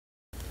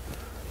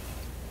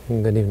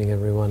Good evening,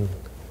 everyone.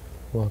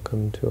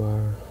 Welcome to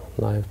our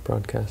live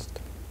broadcast.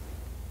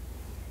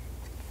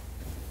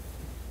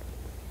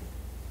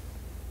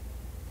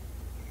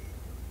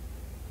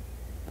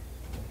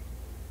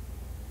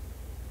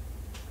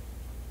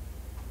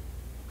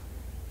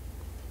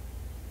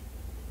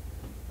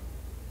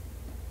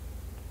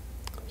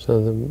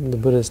 So the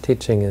Buddha's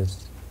teaching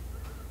is,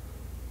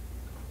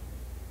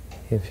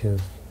 if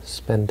you've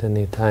spent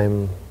any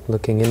time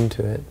looking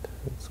into it,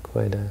 it's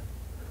quite a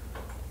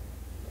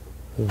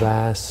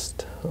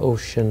vast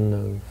ocean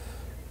of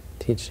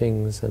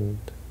teachings and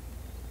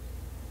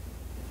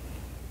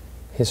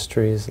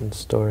histories and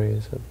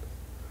stories, and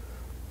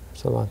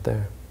there's a lot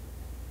there.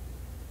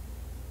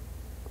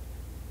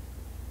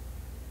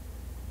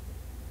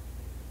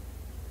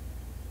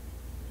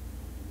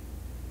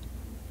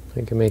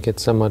 It can make it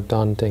somewhat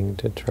daunting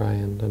to try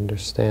and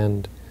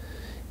understand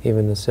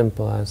even the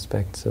simple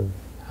aspects of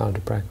how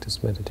to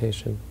practice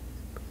meditation.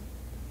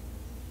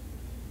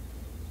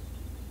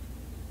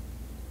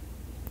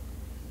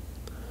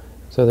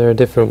 So there are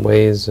different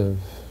ways of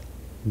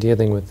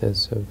dealing with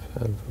this, of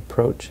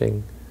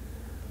approaching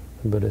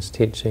the Buddha's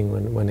teaching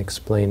when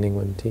explaining,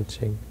 when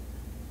teaching.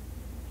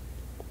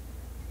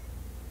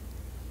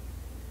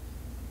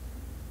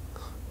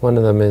 One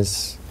of them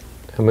is,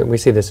 and we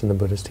see this in the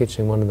Buddha's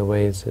teaching, one of the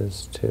ways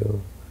is to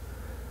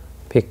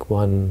pick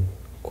one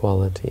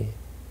quality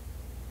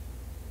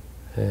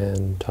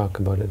and talk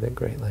about it at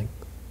great length.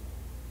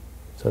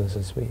 So this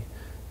is, we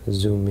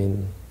zoom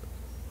in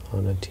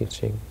on a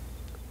teaching.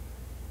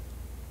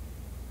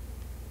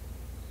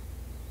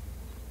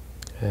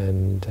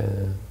 And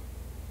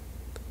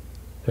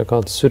they're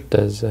called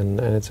suttas, and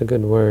it's a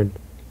good word,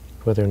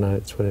 whether or not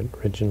it's what it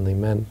originally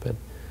meant, but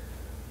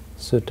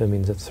sutta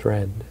means a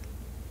thread.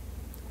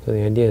 So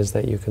the idea is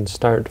that you can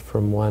start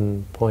from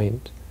one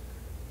point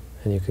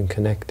and you can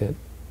connect it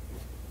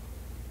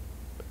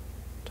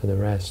to the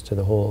rest, to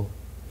the whole.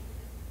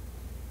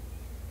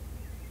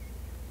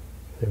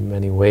 There are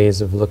many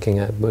ways of looking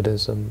at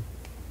Buddhism,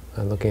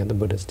 looking at the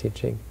Buddha's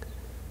teaching.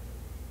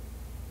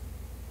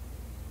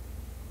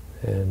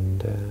 And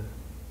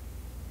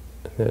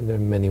there are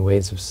many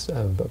ways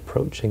of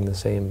approaching the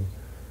same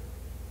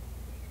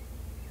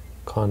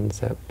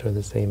concept or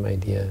the same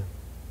idea,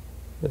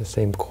 the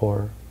same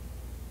core.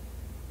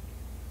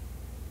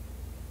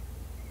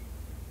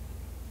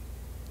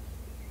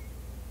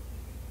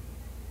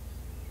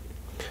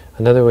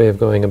 Another way of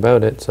going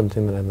about it,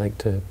 something that I'd like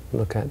to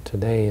look at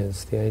today,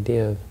 is the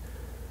idea of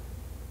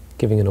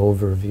giving an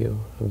overview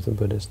of the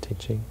Buddha's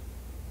teaching.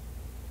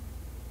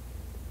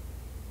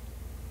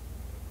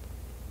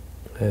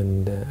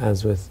 And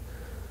as with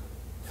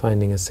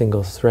finding a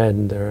single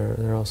thread, there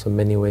are also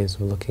many ways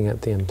of looking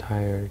at the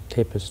entire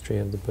tapestry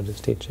of the Buddha's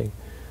teaching.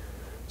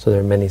 So there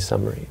are many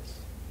summaries,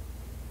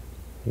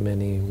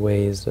 many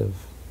ways of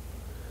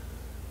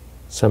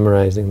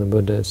summarizing the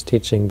Buddha's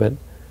teaching, but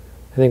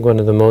I think one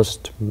of the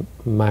most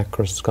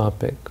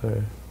macroscopic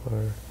or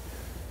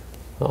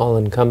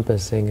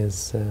all-encompassing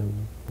is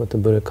what the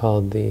Buddha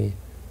called the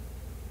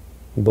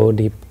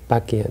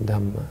Bodhipakkhya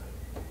Dhamma.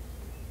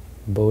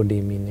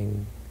 Bodhi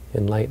meaning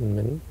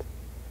enlightenment,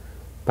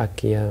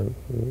 Pakkhya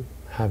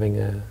having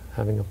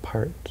a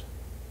part.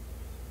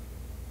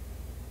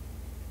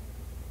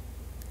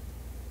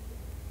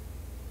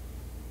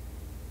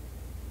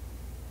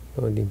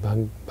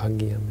 Bodhibhagya,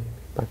 maybe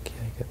Pakkhya,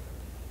 I get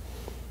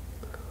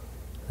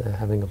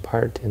having a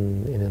part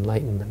in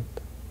enlightenment.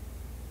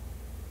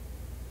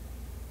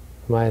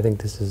 Why I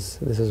think this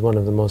is one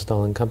of the most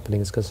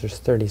all-encompassing is because there's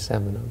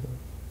 37 of them.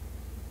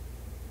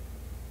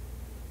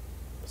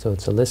 So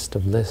it's a list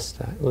of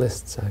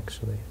lists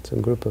actually. It's a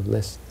group of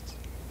lists,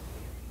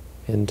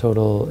 in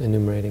total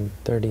enumerating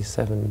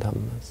 37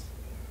 dhammas,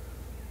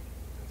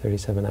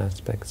 37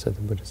 aspects of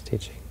the Buddha's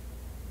teaching.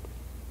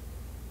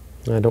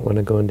 I don't want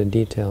to go into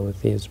detail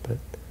with these, but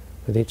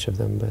with each of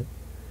them, but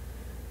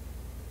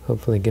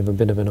hopefully give a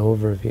bit of an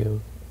overview,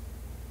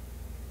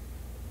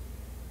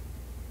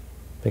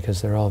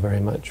 because they're all very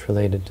much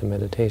related to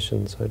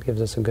meditation, so it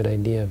gives us a good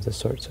idea of the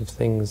sorts of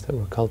things that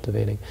we're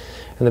cultivating.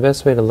 And the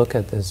best way to look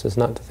at this is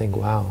not to think,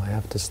 wow, I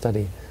have to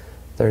study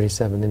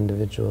 37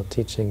 individual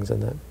teachings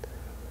and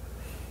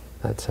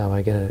that's how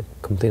I get a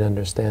complete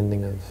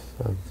understanding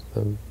of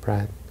the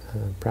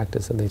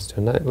practice that leads to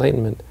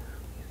enlightenment,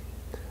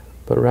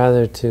 but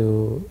rather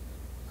to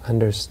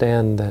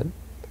understand that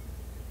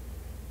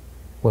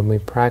when we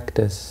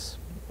practice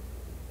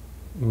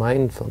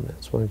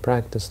mindfulness, when we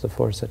practice the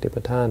four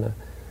satipatthana,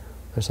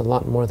 there's a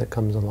lot more that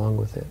comes along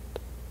with it.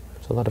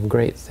 There's a lot of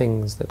great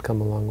things that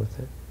come along with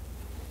it.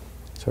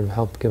 Sort of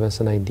help give us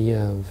an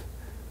idea of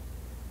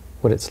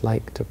what it's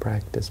like to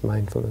practice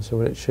mindfulness, or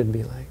what it should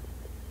be like,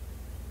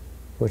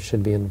 what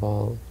should be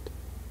involved,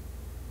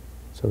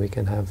 so we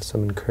can have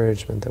some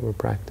encouragement that we're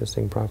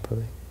practicing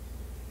properly.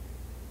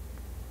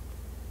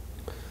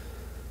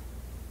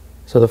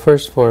 So the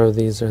first four of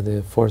these are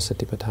the four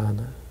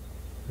satipatthana.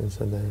 These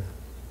are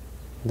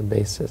the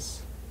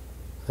basis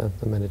of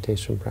the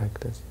meditation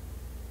practice.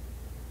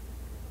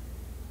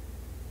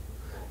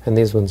 And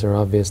these ones are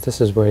obvious.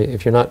 This is where,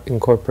 if you're not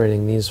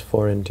incorporating these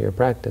four into your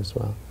practice,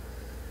 well,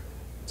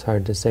 it's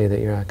hard to say that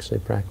you're actually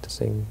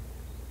practicing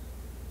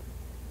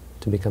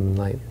to become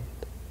enlightened.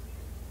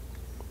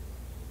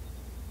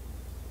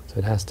 So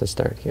it has to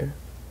start here.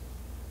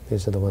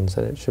 These are the ones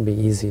that it should be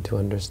easy to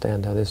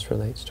understand how this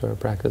relates to our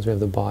practice. We have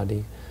the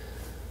body.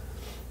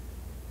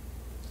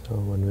 So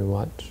when we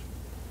watch,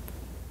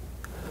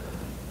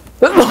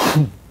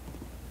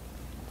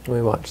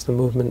 we watch the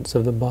movements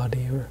of the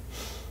body, or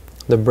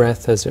the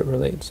breath as it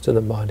relates to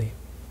the body,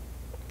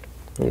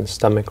 and the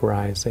stomach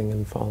rising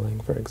and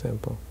falling, for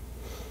example.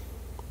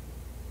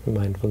 The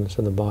mindfulness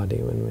of the body,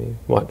 when we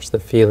watch the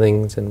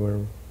feelings and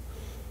we're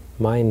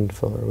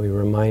mindful, or we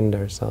remind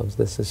ourselves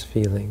this is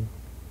feeling.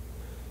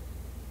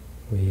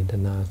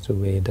 Vedana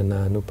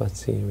suvedana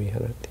nupassi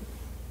viharati.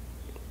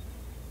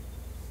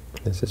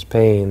 This is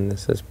pain,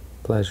 this is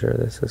pleasure,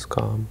 this is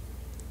calm.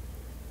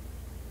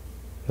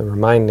 The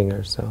reminding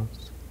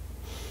ourselves.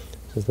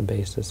 This is the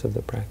basis of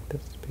the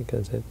practice,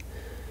 because it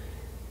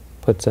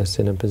puts us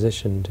in a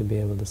position to be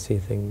able to see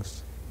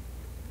things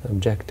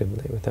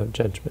objectively, without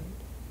judgment.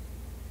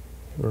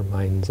 It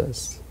reminds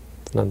us,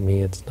 it's not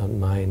me, it's not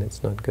mine,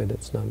 it's not good,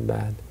 it's not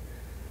bad.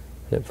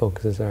 And it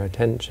focuses our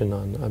attention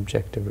on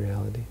objective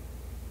reality.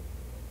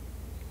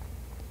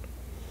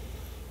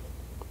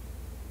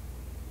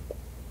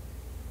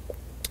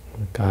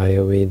 Kaya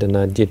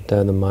vedana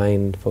citta, the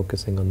mind,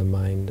 focusing on the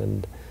mind,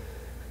 and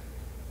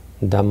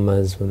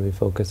dhammas, when we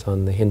focus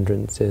on the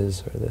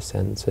hindrances or the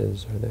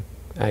senses or the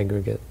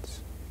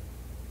aggregates.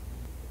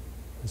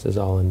 This is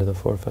all under the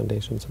four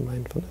foundations of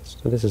mindfulness.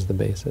 So this is the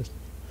basis.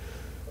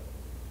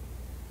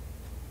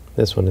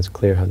 This one is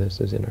clear how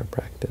this is in our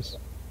practice.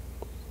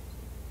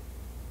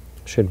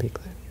 Should be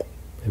clear.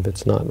 If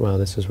it's not, well,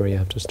 this is where you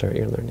have to start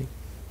your learning.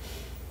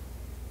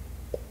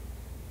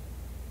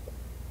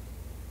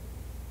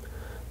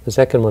 The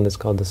second one is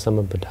called the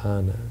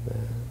Samapatthana,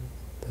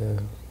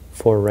 the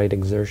four right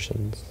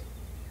exertions.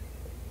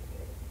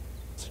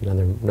 It's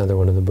another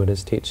one of the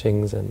Buddha's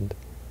teachings, and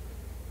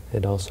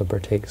it also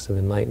partakes of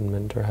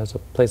enlightenment, or has a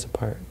place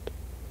apart.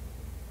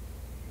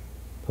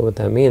 But what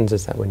that means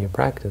is that when you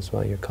practice,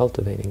 well, you're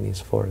cultivating these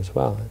four as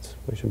well.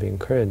 We should be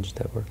encouraged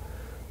that we're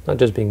not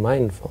just being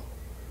mindful,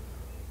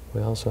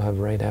 we also have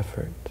right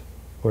effort.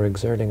 We're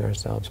exerting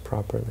ourselves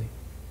properly.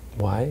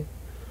 Why?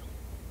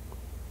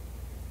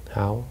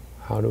 How?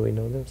 How do we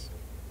know this?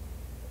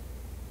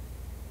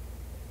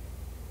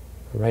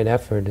 Right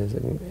effort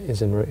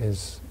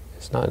is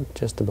not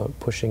just about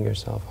pushing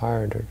yourself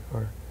hard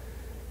or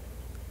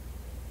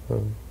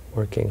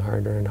working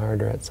harder and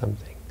harder at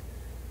something.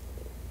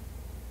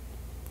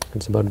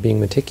 It's about being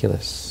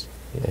meticulous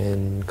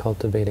in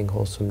cultivating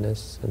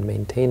wholesomeness and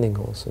maintaining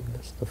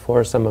wholesomeness. The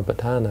four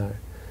Samapatthana are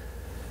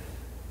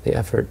the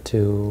effort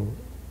to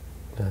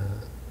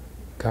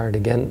guard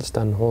against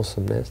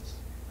unwholesomeness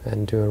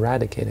and to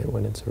eradicate it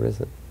when it's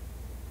arisen,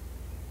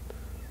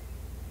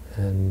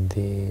 and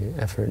the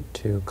effort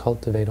to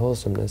cultivate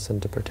wholesomeness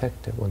and to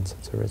protect it once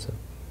it's arisen.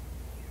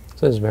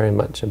 So it's very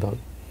much about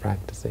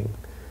practicing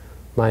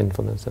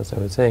mindfulness. As I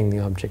was saying, the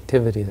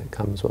objectivity that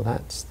comes, well,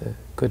 that's the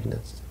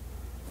goodness.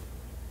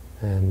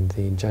 And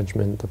the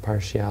judgment, the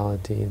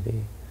partiality,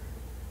 the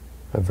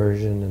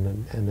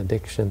aversion and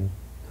addiction,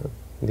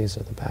 these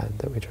are the bad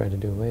that we try to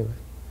do away with.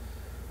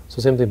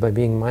 So simply by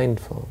being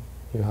mindful,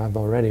 you have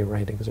already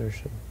right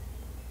exertion.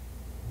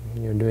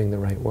 You're doing the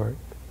right work.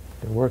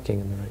 You're working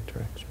in the right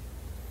direction.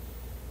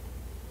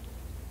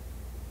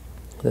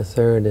 The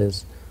third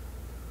is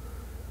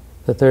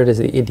the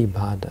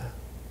Iddhipada.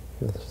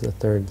 This is the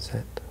third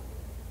set.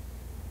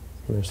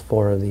 And there's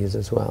four of these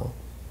as well.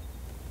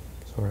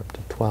 So we're up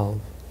to 12.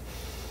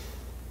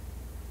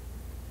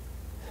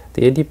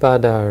 The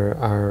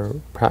Iddhipada are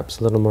perhaps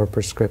a little more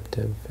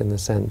prescriptive, in the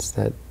sense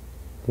that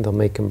they'll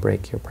make and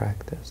break your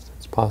practice.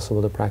 It's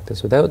possible to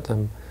practice without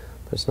them,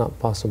 but it's not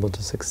possible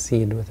to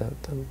succeed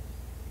without them.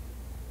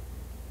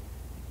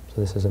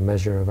 So this is a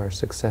measure of our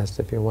success.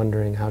 If you're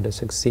wondering how to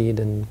succeed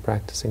in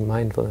practicing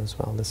mindfulness,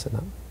 well, listen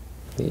up.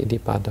 The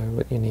Iddhipada are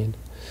what you need.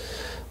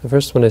 The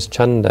first one is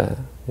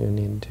chanda. You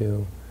need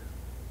to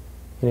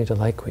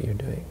like what you're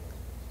doing.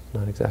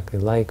 Not exactly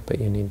like, but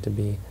you need to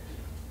be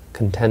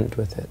content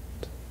with it.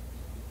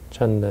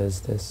 Chanda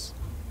is this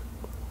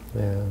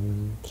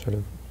sort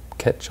of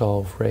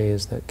catch-all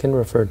phrase that can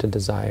refer to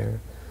desire,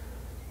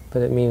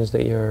 but it means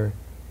that you're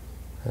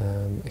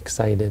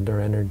excited or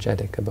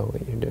energetic about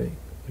what you're doing.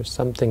 There's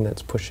something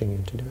that's pushing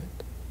you to do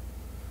it.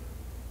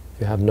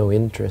 If you have no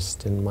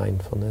interest in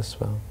mindfulness,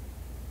 well,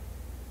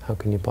 how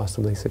can you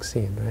possibly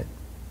succeed, right?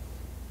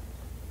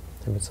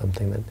 If it's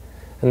something that,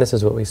 and this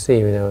is what we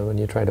see, when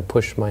you try to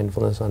push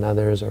mindfulness on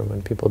others, or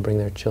when people bring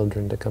their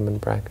children to come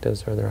and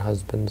practice, or their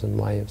husbands and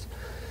wives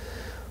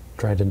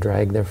try to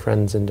drag their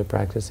friends into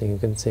practicing, you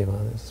can see, well,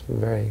 there's a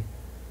very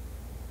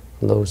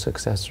low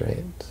success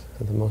rate.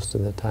 And most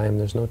of the time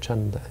there's no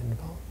chanda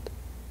involved.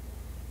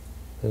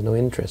 There's no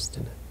interest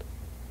in it.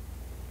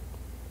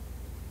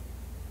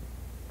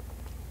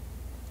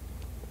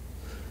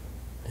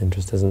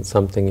 Interest isn't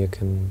something you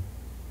can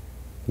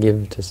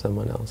give to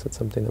someone else. It's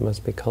something that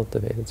must be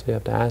cultivated. So you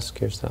have to ask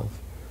yourself,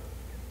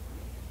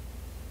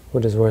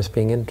 what is worth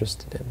being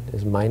interested in?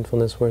 Is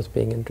mindfulness worth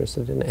being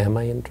interested in? Am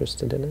I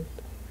interested in it?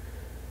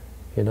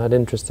 If you're not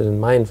interested in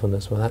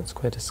mindfulness, well, that's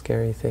quite a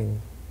scary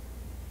thing.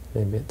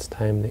 Maybe it's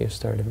time that you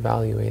start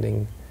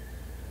evaluating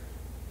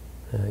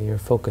your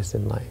focus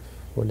in life.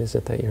 What is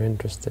it that you're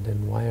interested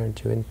in? Why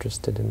aren't you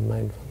interested in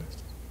mindfulness?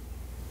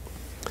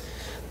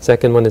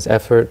 Second one is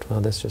effort.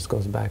 Well, this just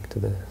goes back to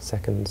the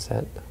second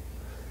set.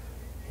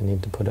 You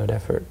need to put out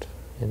effort.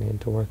 You need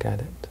to work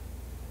at it.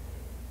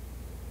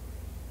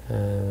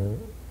 The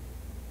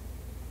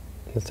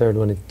third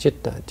one is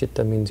citta.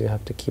 Citta means you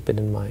have to keep it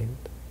in mind.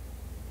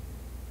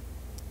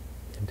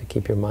 You have to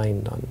keep your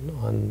mind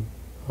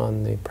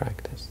on the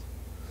practice.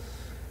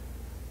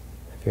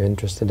 If you're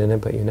interested in it,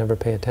 but you never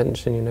pay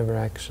attention, you never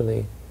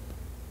actually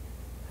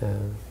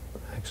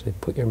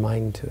put your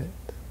mind to it,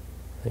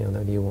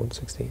 that you won't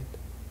succeed.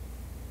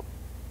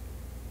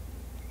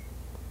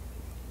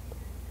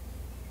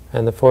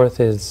 And the fourth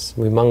is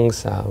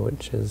vimamsa,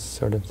 which is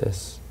sort of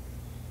this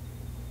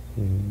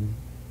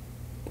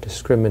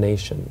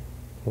discrimination,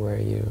 where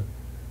you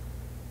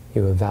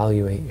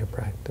evaluate your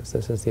practice.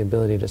 This is the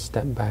ability to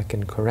step back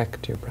and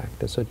correct your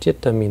practice. So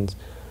citta means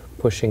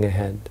pushing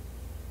ahead,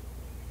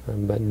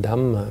 but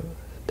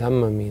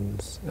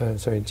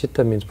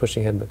citta means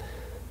pushing ahead, but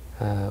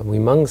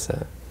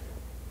vimamsa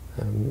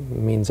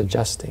means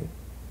adjusting.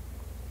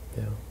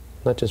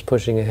 Not just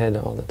pushing ahead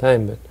all the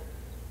time, but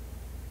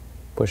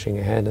pushing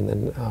ahead and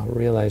then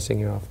realizing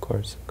you're off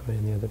course, going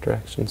in the other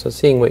direction. So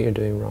seeing what you're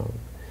doing wrong.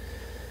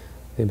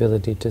 The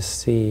ability to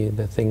see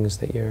the things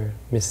that you're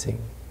missing.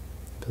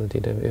 The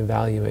ability to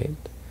evaluate.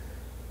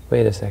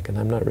 Wait a second,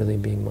 I'm not really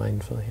being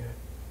mindful here.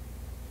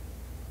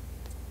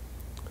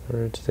 In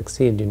order to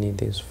succeed, you need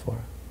these four.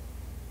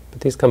 But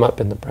these come up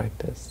in the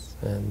practice,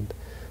 and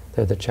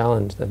they're the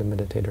challenge that a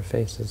meditator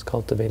faces,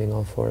 cultivating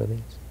all four of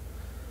these.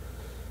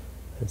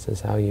 This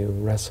is how you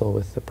wrestle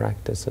with the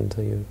practice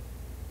until you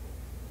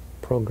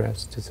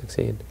progress to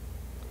succeed.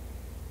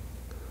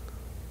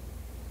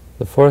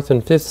 The fourth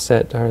and fifth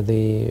set are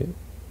the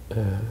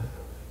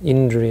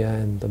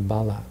indriya and the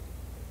bala.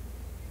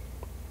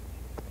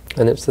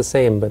 And it's the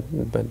same,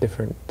 but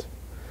different.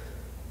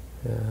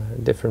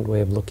 Different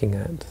way of looking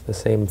at the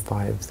same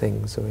five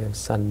things. So we have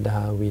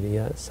saddha,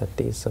 virya,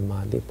 sati,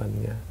 samadhi,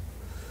 panya.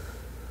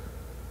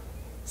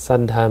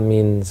 Saddha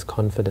means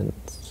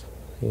confidence.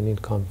 You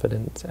need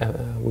confidence.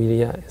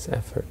 Virya is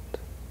effort.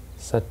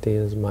 Sati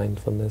is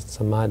mindfulness.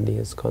 Samadhi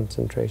is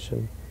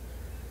concentration.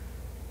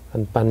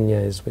 And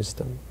panya is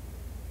wisdom.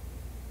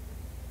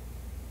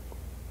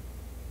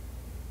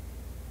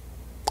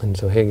 And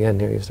so here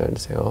you start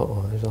to say,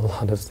 oh, there's a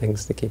lot of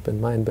things to keep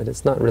in mind, but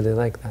it's not really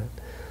like that.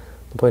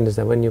 The point is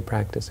that when you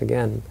practice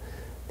again,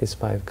 these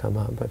five come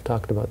up. I've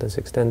talked about this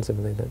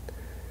extensively, that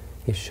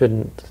you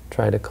shouldn't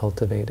try to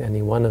cultivate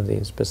any one of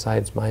these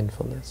besides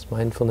mindfulness.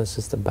 Mindfulness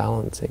is the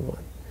balancing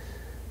one.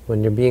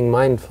 When you're being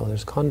mindful,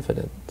 there's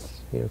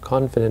confidence. You're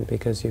confident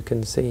because you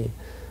can see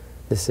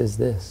this is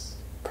this.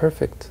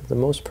 Perfect, the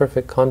most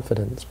perfect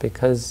confidence,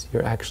 because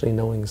you're actually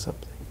knowing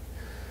something.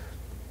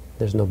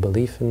 There's no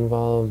belief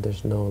involved,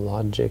 there's no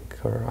logic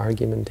or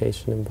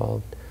argumentation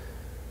involved.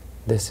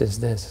 This is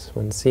this.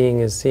 When seeing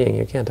is seeing,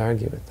 you can't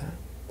argue with that.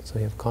 So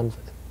you have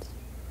confidence.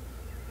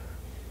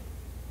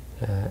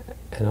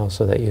 And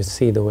also that you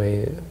see the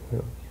way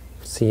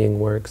seeing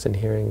works and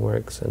hearing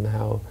works and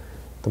how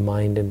the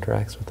mind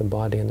interacts with the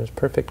body, and there's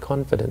perfect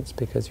confidence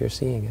because you're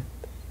seeing it,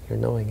 you're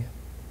knowing it.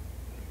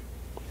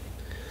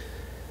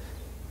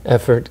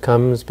 Effort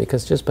comes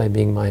because just by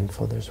being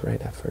mindful, there's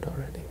right effort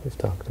already. We've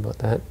talked about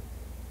that.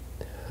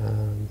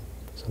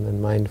 So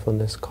then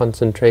mindfulness,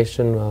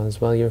 concentration, well,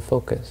 as well you're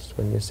focused.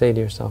 When you say to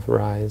yourself,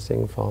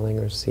 rising, falling,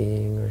 or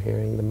seeing, or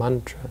hearing the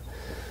mantra,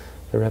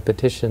 the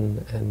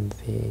repetition and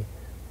the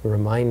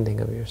reminding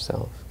of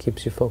yourself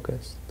keeps you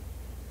focused.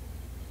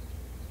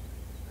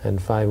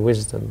 And 5,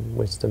 wisdom.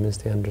 Wisdom is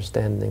the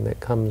understanding that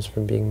comes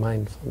from being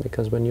mindful,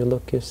 because when you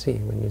look, you see.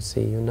 When you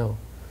see, you know.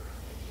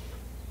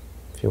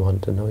 If you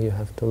want to know, you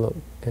have to look.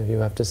 If you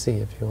have to see.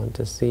 If you want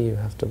to see, you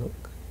have to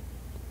look.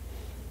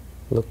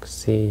 Look,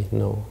 see,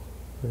 know.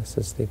 This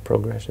is the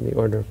progression, the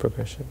order of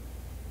progression.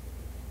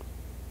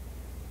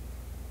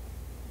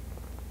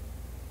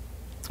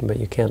 But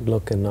you can't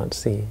look and not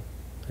see,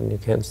 and you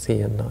can't see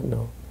and not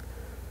know.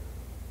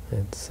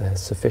 It's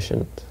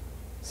sufficient.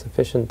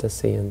 Sufficient to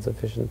see and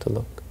sufficient to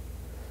look.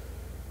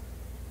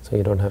 So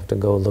you don't have to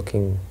go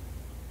looking,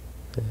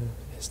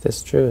 is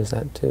this true, is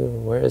that true?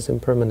 Where is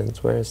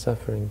impermanence, where is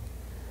suffering?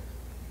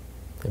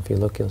 If you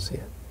look, you'll see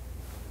it.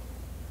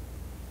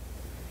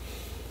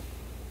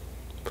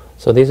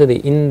 So these are the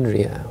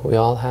indriya. We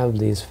all have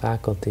these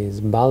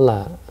faculties.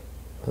 Bala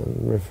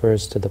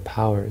refers to the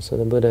power. So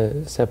the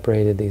Buddha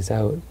separated these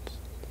out.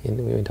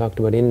 When we talked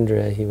about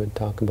indriya, he would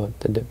talk about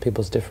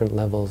people's different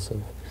levels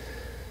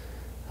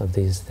of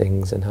these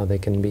things and how they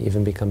can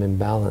even become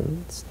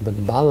imbalanced.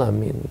 But bala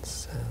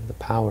means the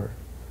power.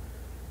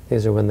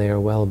 These are when they are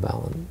well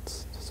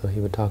balanced. So he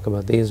would talk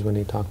about these when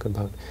he talked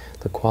about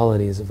the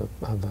qualities of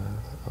an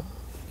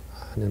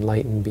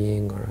enlightened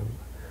being or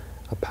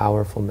a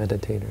powerful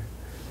meditator.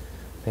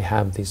 They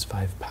have these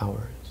 5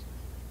 powers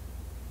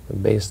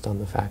based on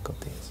the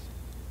faculties.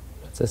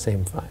 It's the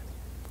same 5.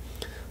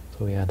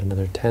 So we add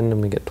another 10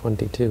 and we get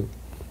 22.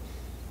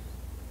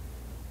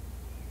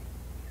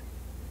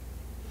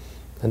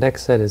 The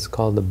next set is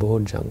called the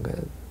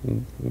Bojjhangas.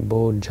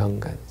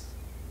 Bojjhangas.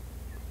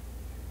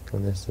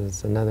 And this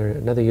is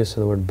another use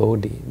of the word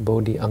bodhi,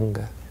 bodhi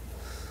anga,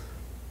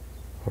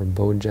 or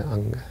bojja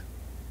anga.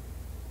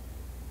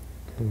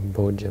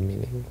 Bojja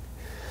meaning.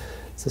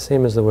 It's the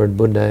same as the word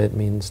Buddha. It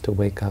means to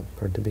wake up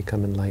or to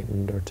become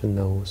enlightened or to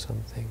know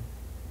something.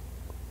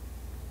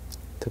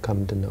 To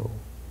come to know.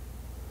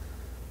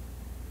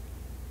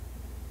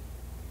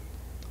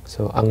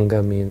 So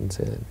anga means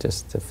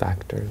just the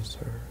factors,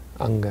 or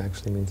anga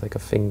actually means like a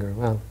finger.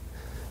 Well,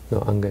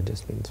 no, anga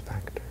just means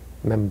factor,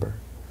 member.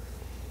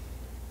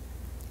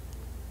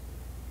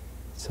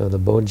 So the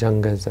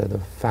Bojjhangas are the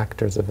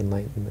factors of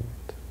enlightenment.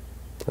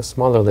 A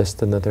smaller list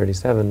than the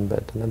 37,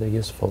 but another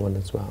useful one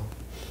as well.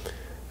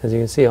 As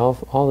you can see,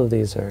 all of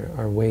these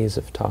are ways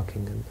of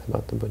talking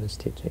about the Buddha's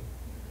teaching.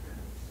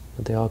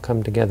 But they all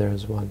come together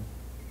as one.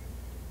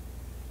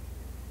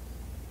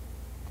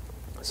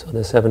 So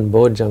the 7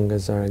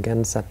 Bojjhangas are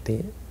again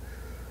sati.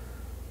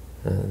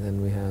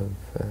 Then we have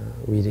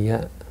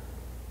virya,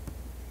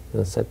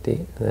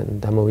 sati, then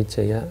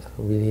dhammavicaya,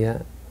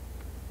 virya,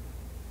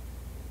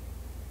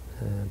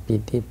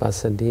 piti,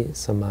 passaddhi,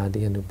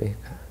 samadhi, and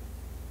upekkha.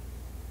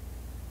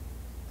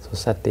 So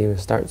sati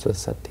starts with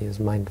sati, is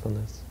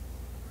mindfulness.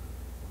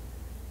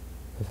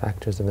 The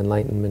factors of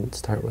enlightenment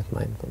start with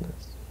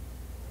mindfulness.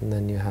 And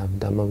then you have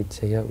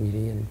dhammavicaya,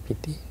 virya, and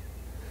piti.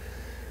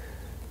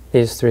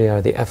 These 3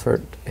 are the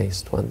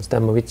effort-based ones.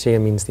 Dhammavicaya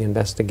means the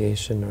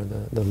investigation or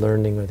the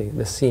learning or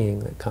the seeing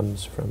that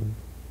comes from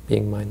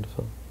being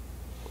mindful.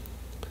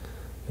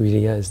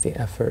 Virya is the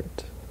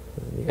effort,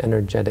 the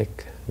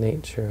energetic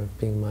nature of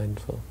being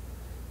mindful.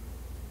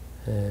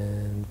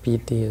 And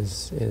piti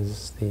is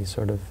the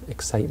sort of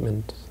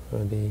excitement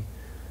or the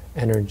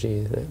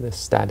energy, the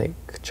static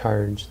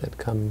charge that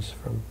comes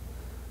from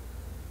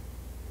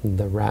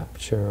the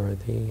rapture or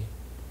the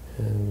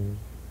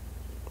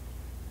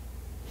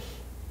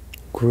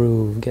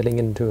groove, getting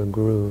into a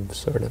groove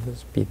sort of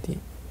is piti.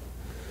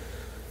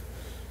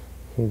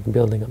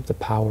 Building up the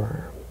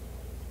power.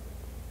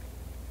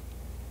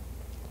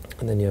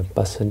 And then you have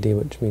passaddhi,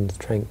 which means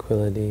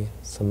tranquility,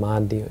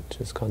 samadhi,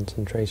 which is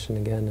concentration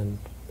again, and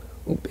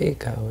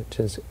upekkha, which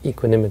is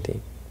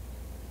equanimity.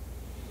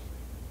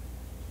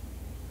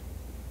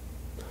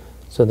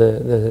 So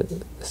the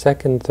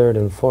 2nd, 3rd,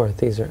 and 4th,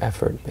 these are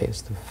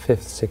effort-based. The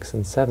 5th, 6th,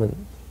 and 7th,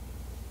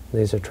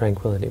 these are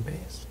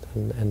tranquility-based.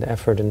 And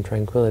effort and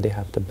tranquility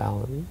have to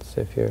balance.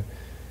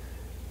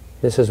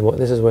 This is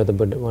where the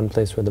Buddha, one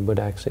place where the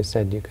Buddha actually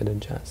said you could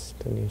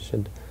adjust, and you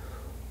should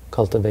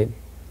cultivate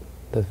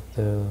the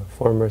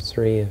former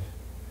 3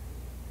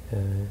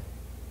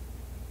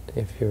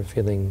 if you're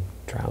feeling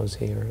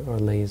drowsy or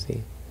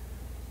lazy,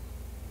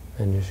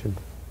 and you should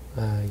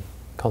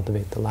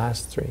cultivate the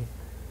last 3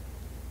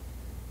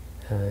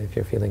 if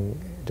you're feeling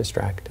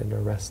distracted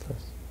or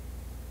restless.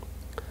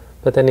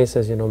 But then he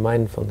says,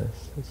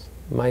 mindfulness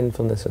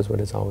is what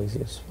is always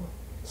useful.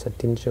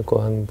 Satincha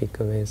kohang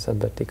bhikkhave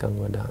sabbatikang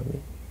vadami.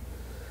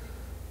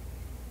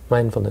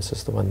 Mindfulness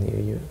is the one that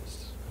you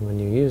use. And when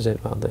you use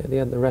it, well,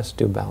 the rest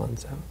do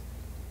balance out,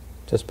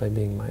 just by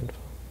being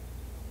mindful.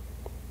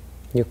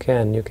 You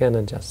can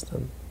adjust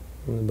them.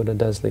 And the Buddha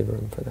does leave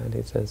room for that.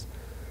 He says,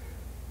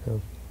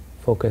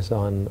 focus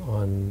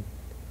on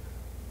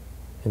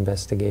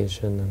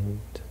investigation and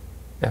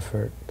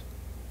effort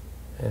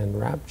and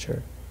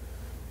rapture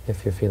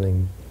if you're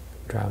feeling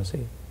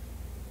drowsy.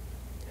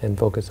 And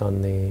focus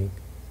on the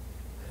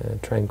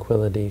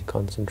tranquility,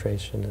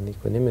 concentration, and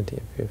equanimity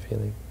if you're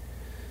feeling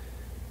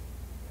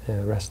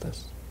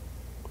restless.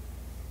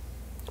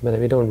 But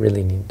we don't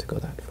really need to go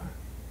that far.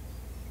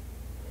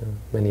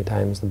 Many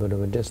times the Buddha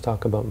would just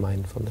talk about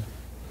mindfulness.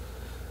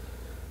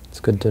 It's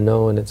good to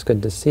know and it's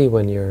good to see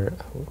when you're,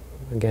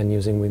 again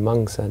using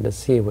vimamsa, to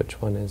see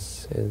which one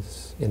is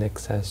in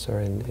excess or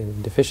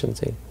in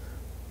deficiency.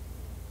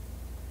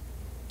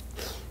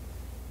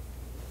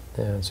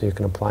 So you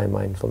can apply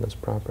mindfulness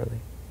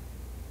properly.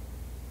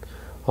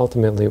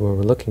 Ultimately what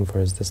we're looking for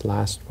is this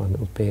last one,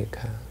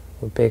 upekkha.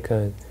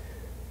 Upekkha,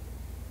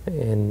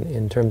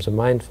 in terms of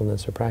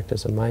mindfulness or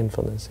practice of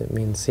mindfulness, it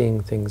means seeing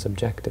things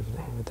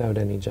objectively, without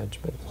any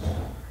judgment.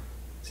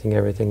 Seeing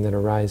everything that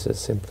arises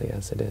simply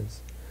as it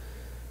is.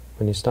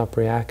 When you stop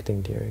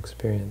reacting to your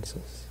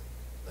experiences,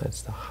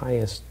 that's the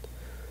highest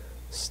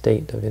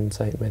state of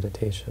insight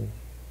meditation.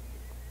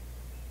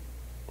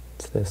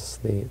 It's this,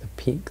 the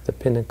peak, the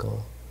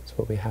pinnacle. It's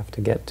what we have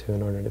to get to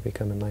in order to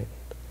become enlightened.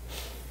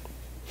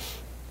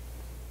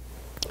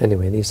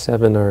 Anyway, these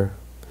 7 are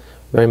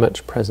very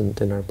much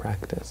present in our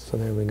practice. So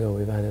there we go,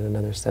 we've added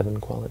another 7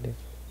 qualities.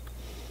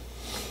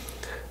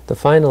 The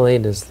final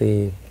 8 is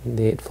the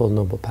Eightfold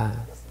Noble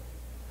Path.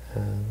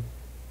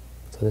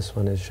 So So this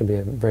one should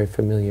be very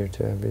familiar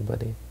to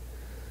everybody.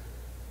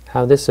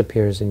 How this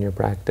appears in your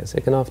practice,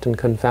 it can often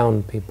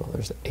confound people.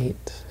 There's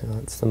 8,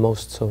 it's the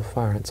most so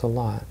far, it's a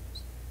lot.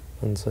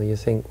 And so you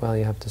think, well,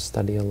 you have to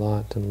study a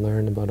lot and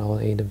learn about all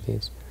 8 of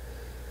these.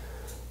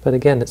 But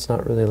again, it's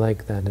not really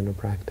like that in a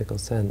practical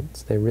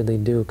sense. They really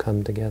do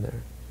come together.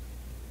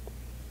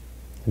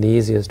 The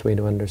easiest way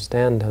to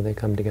understand how they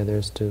come together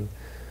is to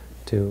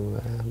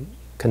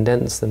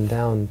condense them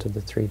down to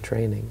the 3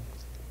 trainings.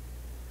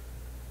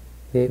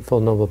 The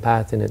Eightfold Noble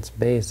Path in its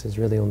base is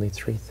really only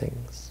 3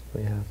 things.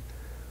 We have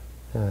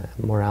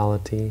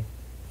morality,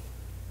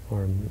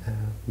 or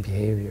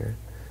behavior.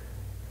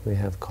 We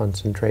have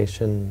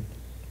concentration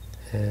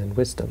and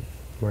wisdom.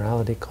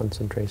 Morality,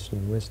 concentration,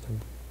 and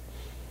wisdom.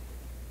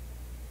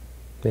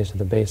 These are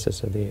the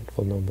basis of the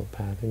Eightfold Noble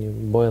Path. And you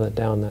boil it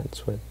down,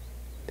 that's what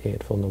the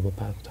Eightfold Noble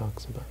Path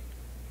talks about.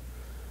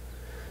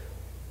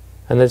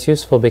 And that's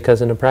useful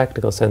because in a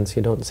practical sense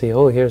you don't see,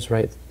 oh, here's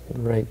right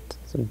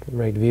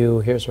view,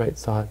 here's right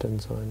thought,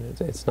 and so on.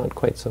 It's not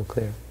quite so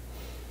clear.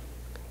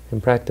 In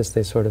practice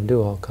they sort of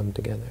do all come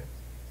together.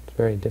 It's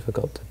very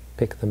difficult to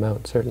pick them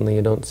out. Certainly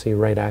you don't see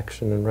right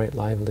action and right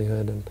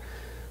livelihood and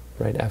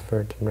right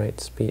effort and right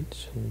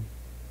speech and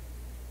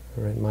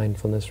right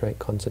mindfulness, right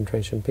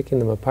concentration. Picking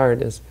them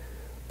apart is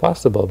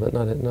possible, but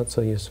not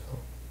so useful.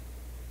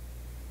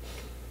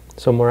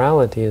 So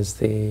morality is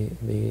the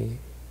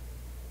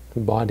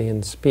body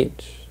and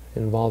speech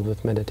involved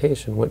with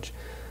meditation, which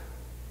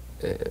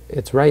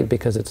it's right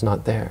because it's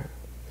not there.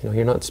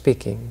 You're not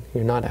speaking,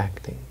 you're not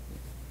acting.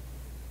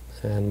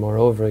 And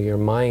moreover, your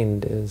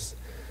mind is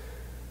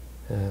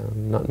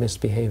not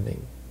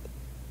misbehaving.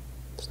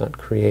 It's not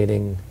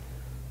creating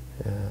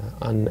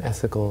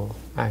unethical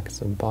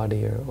acts of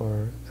body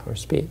or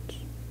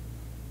speech.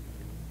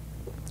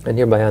 And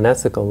here by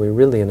unethical, we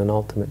really, in an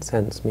ultimate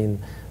sense,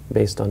 mean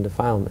based on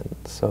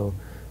defilement. So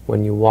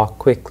when you walk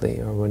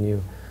quickly or when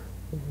you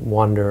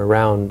wander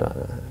around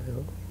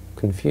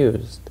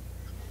confused,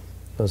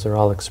 those are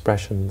all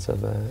expressions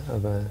of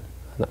an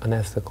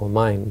unethical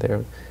mind.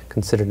 They're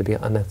considered to be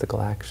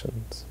unethical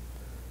actions.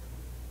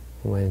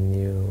 When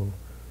you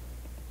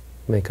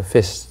make a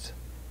fist,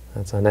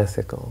 that's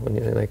unethical. When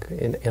you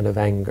out of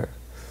anger,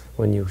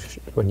 when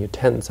you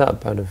tense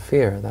up out of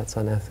fear, that's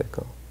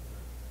unethical.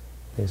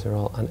 These are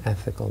all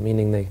unethical,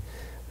 meaning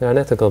they're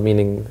unethical,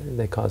 meaning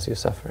they cause you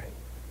suffering.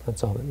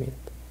 That's all it means.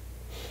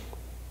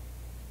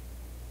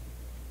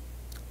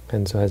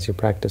 And so as you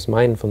practice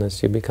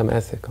mindfulness, you become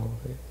ethical.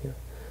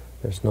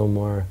 There's no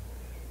more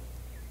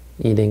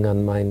eating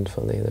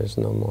unmindfully. There's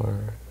no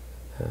more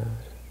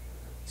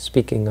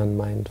speaking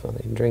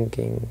unmindfully.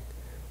 Drinking,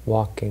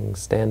 walking,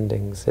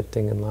 standing,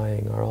 sitting, and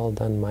lying are all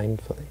done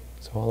mindfully.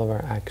 So all of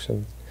our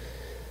actions,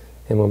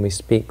 and when we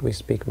speak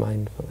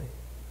mindfully.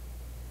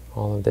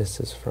 All of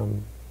this is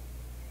from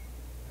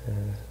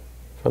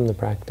the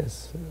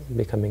practice,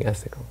 becoming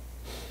ethical.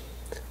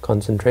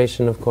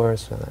 Concentration, of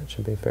course, that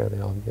should be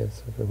fairly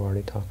obvious, if we've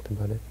already talked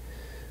about it.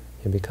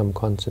 You become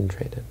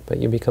concentrated. But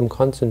you become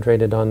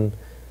concentrated on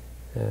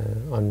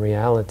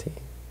reality,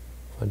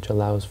 which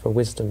allows for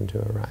wisdom to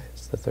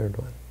arise, the third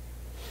one.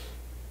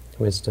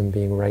 Wisdom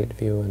being right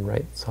view and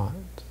right thought.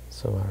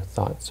 So our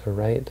thoughts are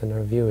right and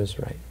our view is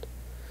right.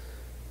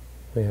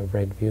 We have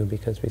right view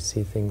because we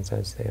see things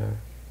as they are.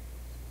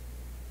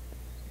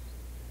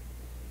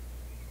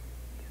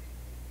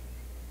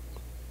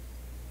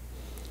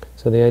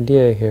 So the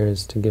idea here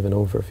is to give an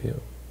overview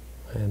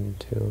and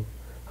to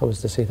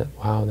almost to see that,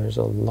 wow, there's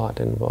a lot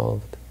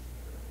involved,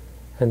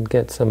 and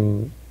get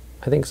some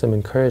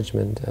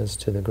encouragement as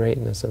to the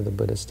greatness of the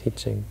Buddha's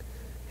teaching.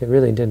 It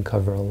really did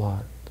cover a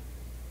lot.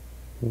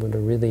 The Buddha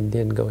really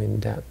did go in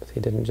depth. He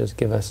didn't just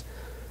give us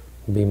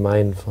be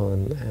mindful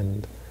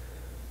and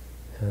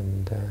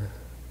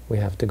we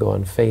have to go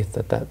on faith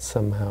that that's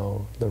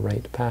somehow the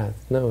right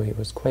path. No, he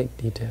was quite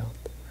detailed.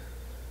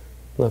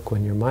 Look,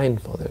 when you're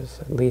mindful, there's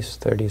at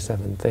least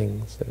 37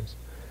 things.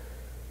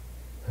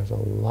 There's a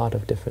lot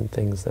of different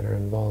things that are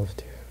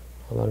involved here.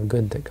 A lot of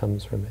good that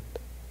comes from it.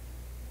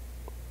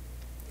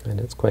 And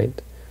it's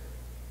quite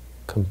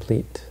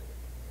complete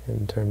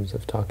in terms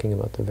of talking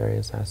about the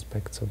various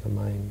aspects of the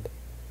mind,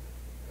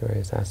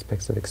 various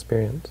aspects of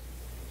experience.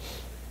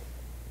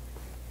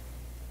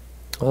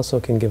 Also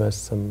can give us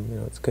some,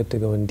 it's good to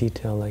go in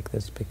detail like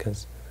this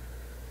because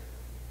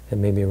it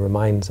maybe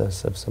reminds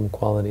us of some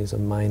qualities of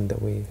mind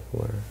that we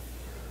were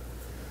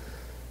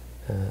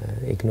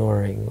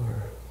ignoring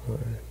or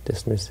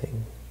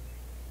dismissing,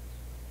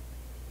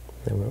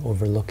 that we're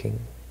overlooking.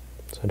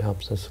 So it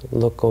helps us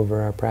look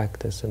over our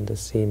practice and to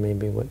see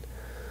maybe what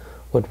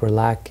we're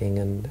lacking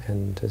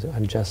and to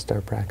adjust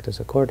our practice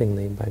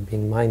accordingly by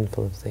being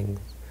mindful of things,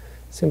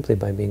 simply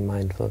by being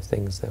mindful of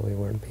things that we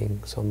weren't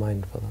being so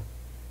mindful of.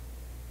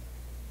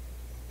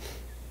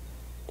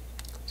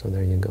 So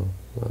there you go.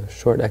 A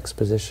short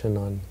exposition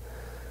on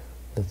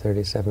the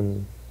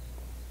 37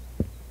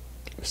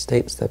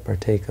 states that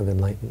partake of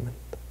enlightenment.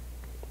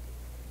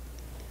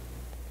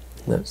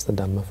 That's the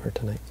Dhamma for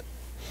tonight.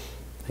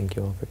 Thank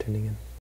you all for tuning in.